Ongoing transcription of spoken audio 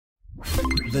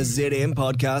The ZM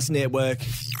Podcast Network.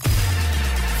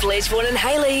 Fletch, Vaughan and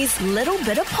Hayley's Little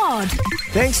Bitta Pod.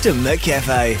 Thanks to Mick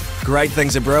Cafe. Great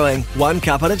things are brewing, one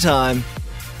cup at a time.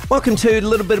 Welcome to a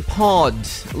little bit of pod.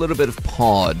 A little bit of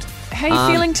pod. How are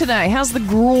you feeling today? How's the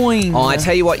groin? Oh, I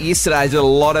tell you what, yesterday I did a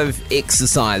lot of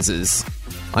exercises.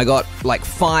 I got like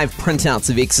 5 printouts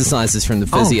of exercises from the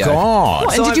physio. Oh, God.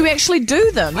 What, and did you actually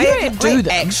do them? You don't do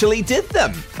them. Actually did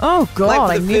them. Oh, God,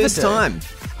 like for the I first never time.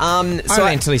 So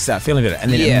I until you start feeling better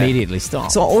and then immediately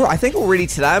stop. So I think already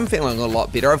today I'm feeling a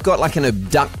lot better. I've got like an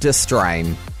abductor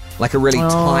strain, like a really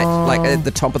tight, like at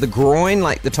the top of the groin,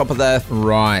 like the top of the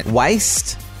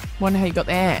waist. Wonder how you got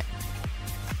that.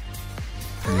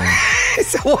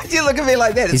 So why do you look at me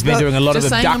like that? He's been doing a lot of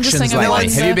abductions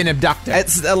lately. Have you been abducted?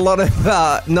 It's a lot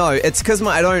of no. It's because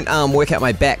I don't work out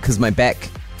my back because my back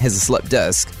has a slip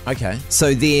disc. Okay.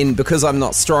 So then, because I'm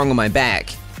not strong on my back,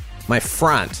 my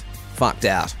front fucked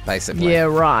out basically. Yeah,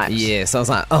 right. Yeah. So I was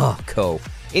like, oh, cool.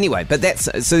 Anyway, but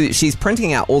so she's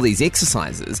printing out all these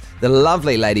exercises. The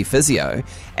lovely lady physio,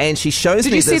 and she shows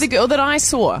me. Did you see the girl that I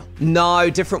saw? No,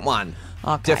 different one.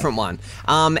 Okay. Different one.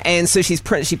 And so she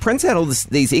prints out all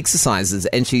these exercises,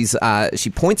 and she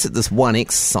points at this one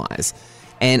exercise,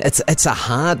 and it's a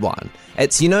hard one.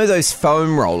 It's those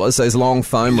foam rollers, those long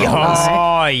foam rollers.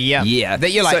 Oh yeah, yeah. That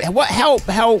you're like, what?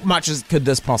 How much could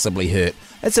this possibly hurt?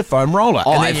 It's a foam roller,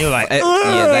 and then you're like,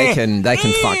 yeah, they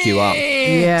can fuck you up.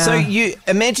 Yeah. So you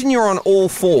imagine you're on all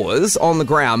fours on the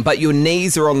ground, but your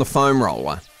knees are on the foam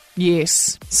roller.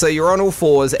 Yes. So you're on all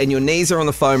fours and your knees are on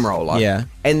the foam roller. Yeah.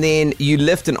 And then you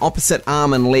lift an opposite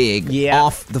arm and leg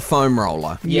off the foam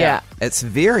roller. Yeah. It's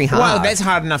very hard. well, that's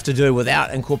hard enough to do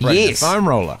without incorporating the foam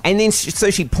roller. And then so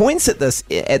she points at this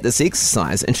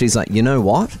exercise and she's like, you know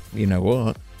what? You know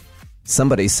what?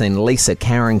 Somebody's seen Lisa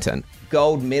Carrington,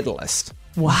 gold medalist.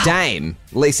 Wow. Dame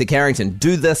Lisa Carrington,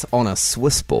 do this on a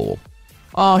Swiss ball.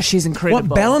 Oh, she's incredible.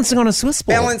 What, balancing on a Swiss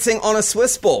ball? Balancing on a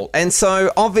Swiss ball. And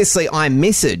so obviously I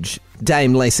message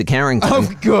Dame Lisa Carrington. Oh,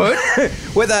 good.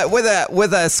 with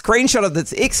a screenshot of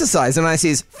this exercise, and I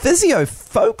says, physio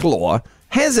folklore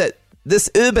has it, this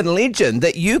urban legend,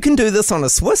 that you can do this on a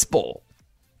Swiss ball.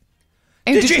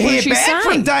 And Did you hear back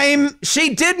from Dame?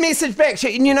 She did message back.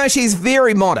 She's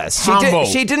very modest. Humble.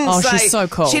 She didn't Oh, say. she's so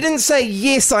cool. She didn't say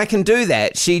yes, I can do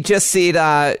that. She just said.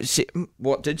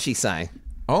 What did she say?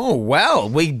 Oh,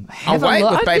 well, I'll Have a wait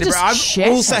look. with I bated could breath. I've just chat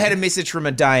also her. had a message from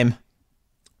a dame.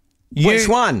 Which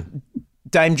one?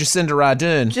 Dame Jacinda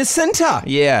Ardern. Jacinta.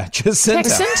 Yeah, Jacinta.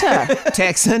 Taxinta.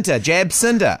 Taxinta.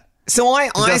 Jabcinda. So I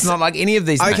Does not like any of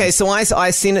these Okay, names. so I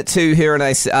sent it to her, and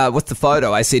I with the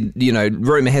photo, I said,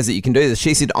 rumor has it you can do this.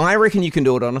 She said, I reckon you can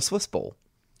do it on a Swiss ball.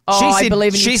 Oh, I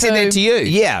believe in you She said too. that to you.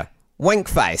 Yeah, wink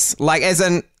face, like as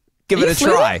in. Give Are it a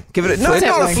you try. Give it a no, Flirting?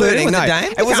 not a flirting. with No, a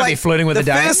dame? it You was can't be like flirting with the a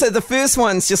dame. The first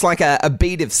one's just like a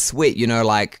bead of sweat,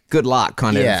 like good luck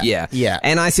kind of. Yeah.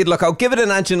 And I said, look, I'll give it a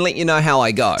nudge and let you know how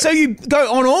I go. So you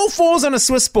go on all fours on a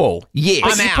Swiss ball? yes.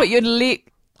 I'm You out. put your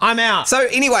leg... I'm out. So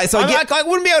anyway, I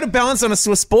wouldn't be able to balance on a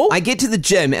Swiss ball. I get to the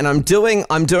gym and I'm doing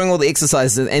all the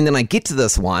exercises, and then I get to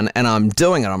this one and I'm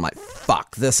doing it. I'm like,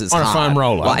 fuck, this is On a hard. foam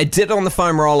roller? Like, I did it on the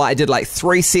foam roller. I did like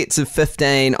 3 sets of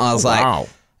 15. I was like, wow.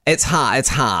 it's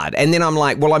hard. And then I'm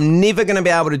like, well, I'm never going to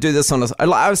be able to do this on a...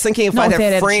 I was thinking if Not I'd have with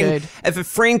a that friend, attitude. if a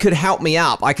friend could help me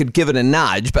up, I could give it a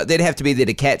nudge, but they'd have to be there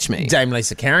to catch me. Dame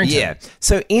Lisa Carrington. Yeah.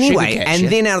 So anyway, catch and you.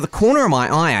 then out of the corner of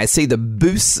my eye, I see the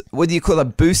what do you call a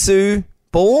busu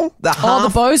ball? The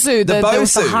half. the bosu. The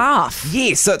bosu. half.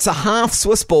 Yes, so it's a half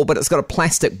Swiss ball, but it's got a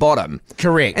plastic bottom.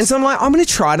 Correct. And so I'm like, I'm going to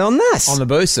try it on this. On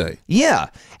the busu. Yeah.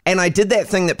 And I did that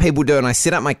thing that people do, and I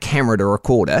set up my camera to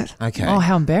record it. Okay. Oh,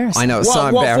 how embarrassing. I know, it's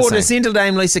so What embarrassing. for? To send to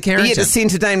Dame Lisa Carrington? Yeah, to send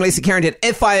to Dame Lisa Carrington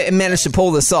if I managed to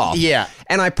pull this off. Yeah.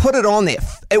 And I put it on there.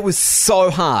 It was so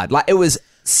hard. Like, it was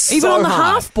so Even on the hard.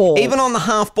 half ball? Even on the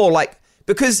half ball. Like,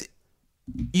 because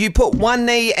you put one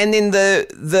knee and then the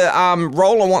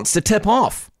roller wants to tip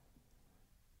off.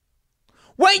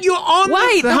 Wait, you're on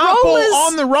Wait, the the half ball rollers-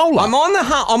 on the roller. I'm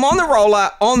on the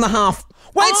roller on the half.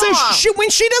 Wait, so when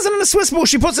she does it on the Swiss ball,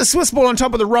 she puts a Swiss ball on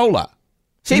top of the roller.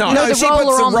 She No. puts No, the the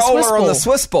roller roller on the Swiss on the ball.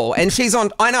 Swiss ball, and she's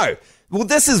on. I know. Well,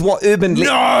 this is what urban physio.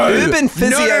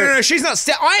 No, she's not.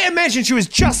 I imagine she was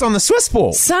just on the Swiss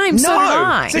ball. Same, so did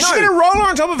I. So she's going to roll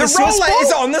on top of The a Swiss roller ball?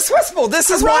 is on the Swiss ball. This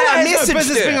is why I has no messaged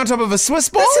business being her. on top of a Swiss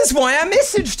ball. This is why I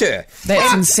messaged her.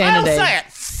 That's insanity. I'll say it.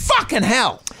 Fucking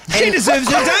hell. She deserves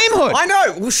her damehood. I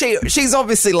know. Well, she's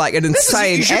obviously like an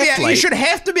insane you athlete. should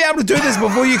have to be able to do this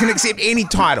before you can accept any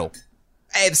title.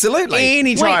 Absolutely.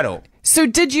 Any title. So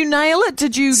did you nail it?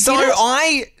 Did you So get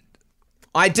it?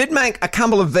 I did make a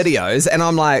couple of videos, and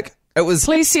I'm like, it was.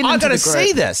 Please send them I've to got the to group.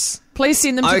 see this. Please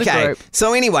send them to the Okay. group.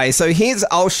 So anyway,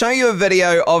 I'll show you a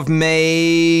video of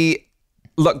me.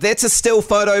 Look, that's a still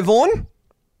photo, Vaughan.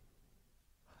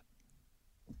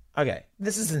 Okay,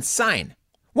 this is insane.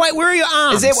 Wait, where are your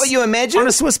arms? Is that what you imagine? On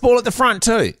a Swiss ball at the front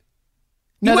too.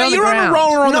 No, they're on the You're on a ground.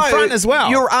 roller on the front as well.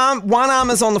 Your one arm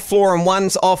is on the floor and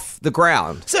one's off the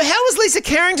ground. So how is Lisa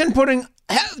Carrington putting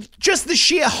just the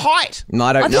sheer height? No,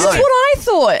 I don't This know. is what I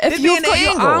thought. If There'd be you've an got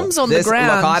angle. your arms on the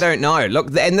ground. Look, I don't know.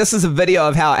 Look, and this is a video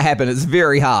of how it happened. It's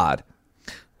very hard.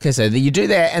 Okay, so you do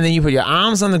that, and then you put your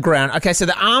arms on the ground. Okay, so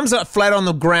the arms are flat on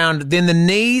the ground, then the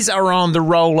knees are on the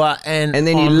roller, and And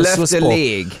then you on the lift Swiss a ball.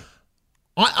 leg.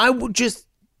 I would just...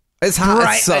 It's hard.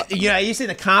 Right, It's so- you seen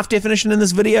the calf definition in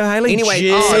this video, Haley? Anyway,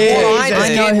 Jesus, so what I get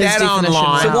did- I know his that definition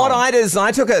online. So now. what I did is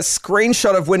I took a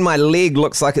screenshot of when my leg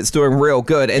looks like it's doing real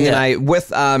good, and then Yeah. I with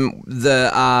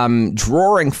the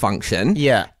drawing function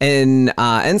Yeah. in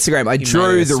Instagram, I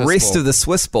drew made a the Swiss rest ball. of the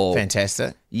Swiss ball.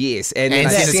 Fantastic. Yes, And then I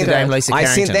sent it to Dame Lisa I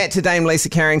Carrington. sent that to Dame Lisa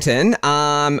Carrington.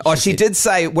 She did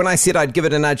say, when I said I'd give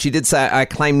it a nudge, she did say, I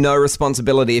claim no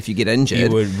responsibility if you get injured. You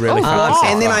would really wow. fancy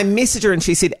And then I that. messaged her and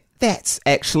she said, that's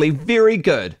actually very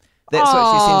good. That's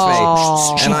what she said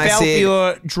to me. She And I fell for said,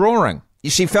 your drawing.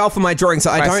 she fell for my drawing, so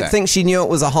I don't Classic. think she knew it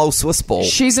was a whole Swiss ball.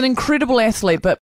 She's an incredible athlete, but